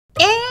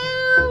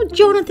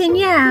Jonathan,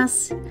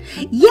 yes.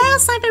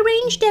 Yes, I've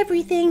arranged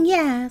everything,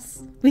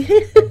 yes.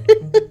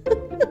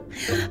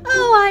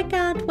 Oh, I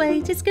can't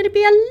wait. It's going to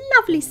be a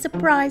lovely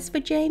surprise for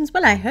James.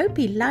 Well, I hope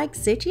he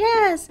likes it,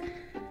 yes.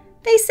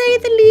 They say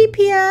the leap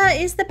year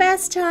is the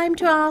best time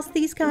to ask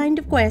these kind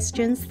of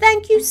questions.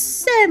 Thank you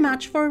so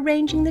much for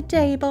arranging the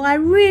table. I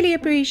really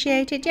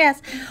appreciate it,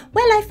 yes.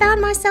 Well, I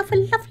found myself a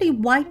lovely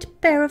white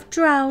pair of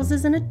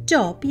trousers and a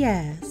top,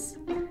 yes.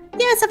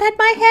 Yes, I've had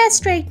my hair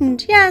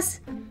straightened, yes.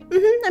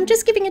 I'm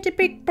just giving it a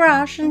big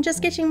brush and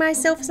just getting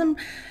myself some...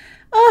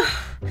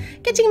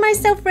 getting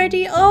myself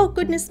ready. Oh,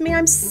 goodness me,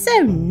 I'm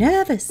so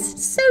nervous,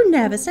 so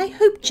nervous. I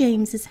hope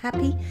James is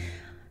happy.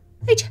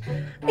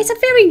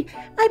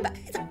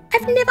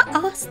 I've never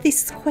asked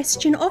this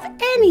question of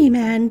any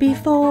man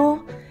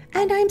before,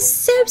 and I'm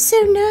so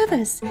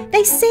nervous.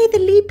 They say the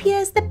leap year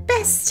is the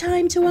best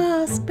time to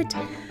ask, but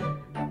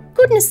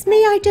goodness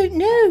me, I don't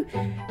know.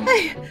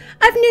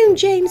 I've known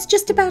James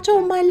just about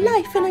all my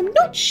life, and I'm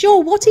not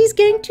sure what he's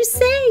going to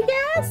say,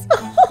 yes?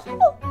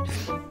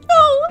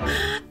 Oh,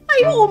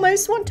 I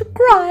almost want to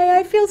cry.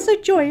 I feel so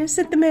joyous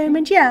at the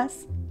moment,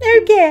 yes.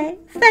 Okay,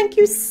 thank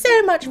you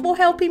so much for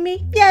helping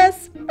me,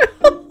 yes.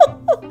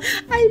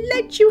 I'll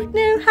let you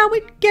know how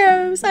it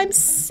goes. I'm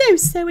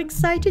so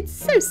excited,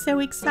 so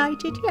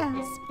excited,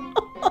 yes.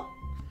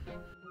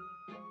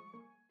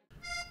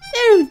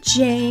 Oh,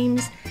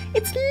 James,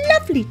 it's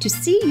lovely to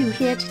see you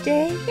here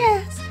today,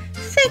 yes.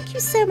 Thank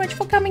you so much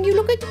for coming. You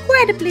look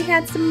incredibly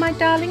handsome, my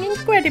darling,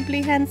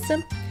 incredibly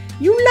handsome.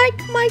 You like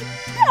my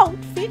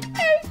outfit?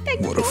 Oh, thank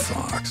you. What a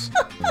fox.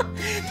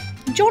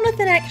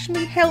 Jonathan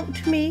actually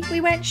helped me. We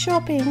went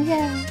shopping,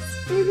 yes.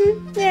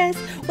 Yes.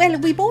 Well,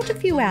 we bought a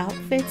few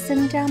outfits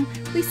and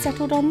we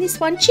settled on this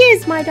one.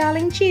 Cheers, my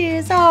darling,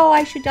 cheers. Oh,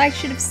 I should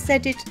have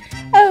said it.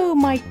 Oh,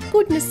 my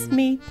goodness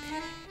me.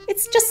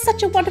 It's just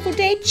such a wonderful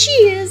day.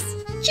 Cheers.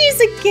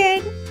 Cheers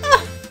again.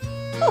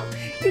 Oh,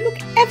 you look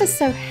ever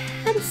so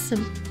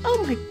handsome.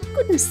 Oh, my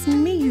goodness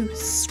me, you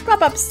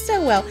scrub up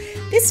so well.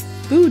 This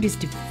food is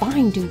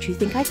divine, don't you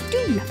think? I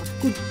do love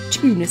a good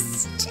tuna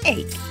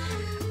steak.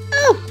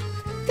 Oh,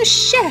 the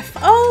chef.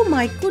 Oh,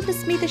 my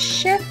goodness me, the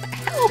chef.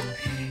 Oh,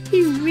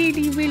 he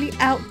really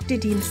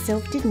outdid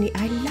himself, didn't he?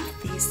 I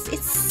love this.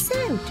 It's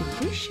so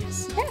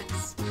delicious,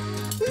 yes.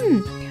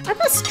 I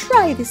must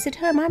try this at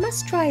home. I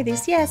must try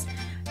this, yes.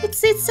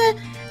 It's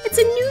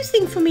a new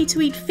thing for me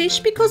to eat fish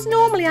because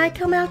normally I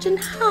come out in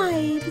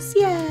hives,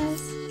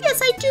 yes. Yes,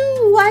 I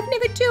do. I've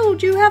never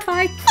told you, have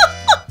I?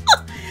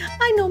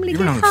 I normally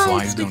get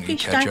hives with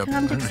fish. I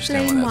can't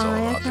explain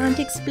why. I can't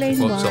explain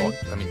why.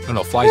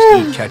 No, flies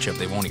can eat ketchup.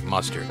 They won't eat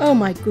mustard. Oh,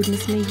 my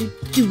goodness me. You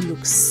do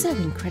look so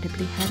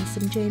incredibly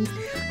handsome, James.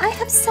 I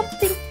have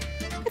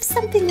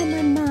something on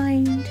my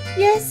mind.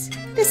 Yes?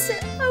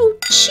 Oh,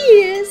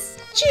 cheers.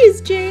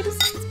 Cheers, James.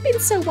 It's been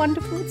so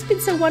wonderful. It's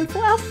been so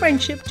wonderful. Our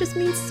friendship just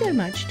means so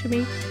much to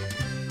me.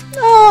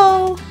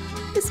 Oh,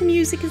 this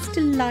music is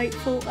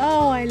delightful.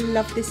 Oh, I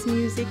love this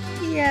music.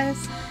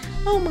 Yes.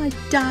 Oh, my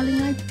darling,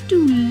 I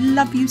do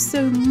love you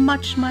so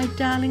much, my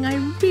darling. I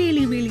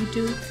really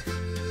do.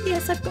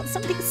 Yes, I've got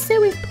something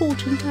so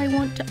important I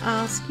want to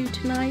ask you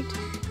tonight.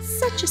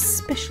 Such a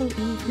special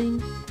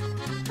evening.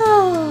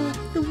 Oh,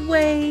 the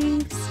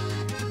waves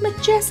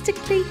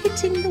majestically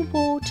hitting the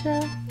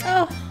water.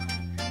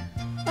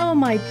 Oh,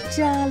 my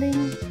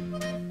darling.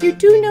 You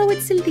do know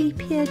it's a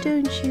leap year,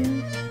 don't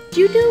you?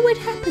 Do you know what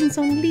happens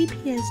on leap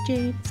years,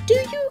 James? Do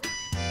you?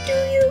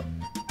 You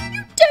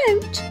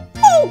don't?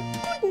 Oh,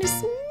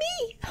 goodness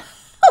me.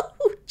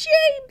 Oh,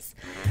 James.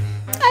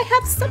 I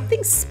have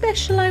something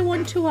special I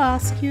want to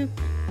ask you.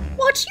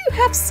 What, you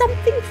have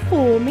something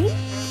for me?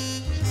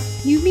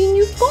 You mean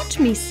you've got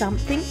me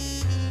something?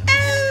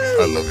 Oh,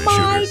 I love you,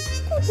 my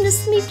sugar.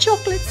 Goodness me,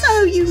 chocolates.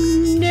 Oh, you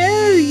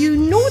know, you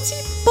naughty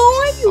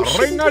boy. You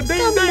shouldn't have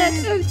done that.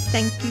 Oh,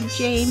 thank you,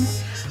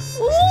 James.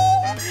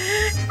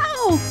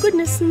 Oh,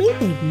 goodness me,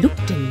 they look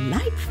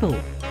delightful.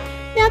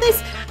 Now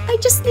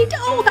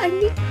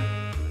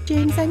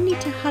James, I need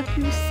to hug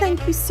you.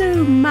 Thank you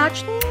so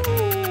much.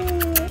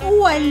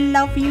 Oh, I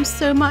love you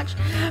so much.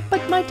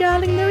 But my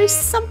darling, there is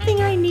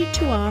something I need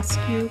to ask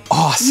you.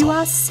 Awesome. You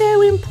are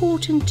so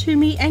important to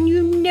me, and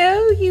you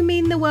know you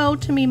mean the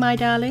world to me, my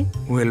darling.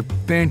 Well,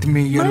 paint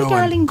me yellow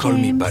and call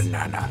me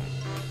banana.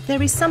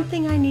 There is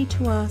something I need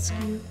to ask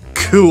you.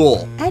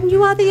 Cool. And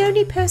you are the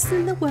only person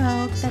in the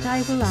world that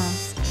I will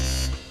ask.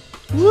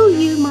 Will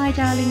you, my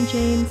darling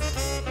James,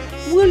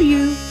 will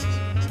you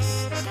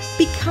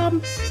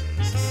become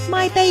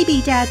my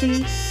baby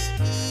daddy?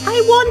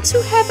 I want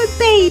to have a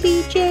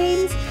baby,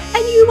 James,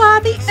 and you are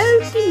the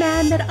only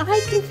man that I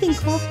can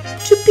think of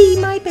to be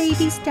my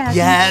baby's daddy.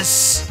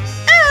 Yes.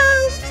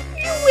 Oh,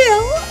 you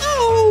will?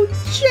 Oh,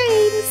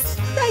 James,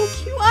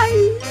 thank you. I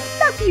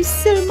love you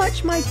so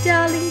much, my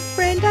darling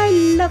friend. I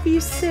love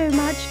you so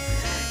much.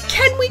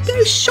 Can we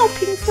go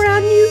shopping for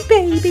our new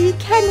baby?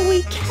 Can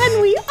we?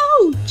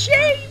 Oh,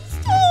 James,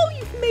 oh,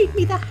 you've made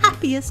me the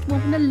happiest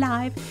woman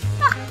alive.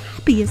 The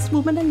happiest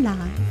woman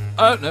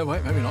alive. No,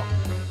 wait, maybe not.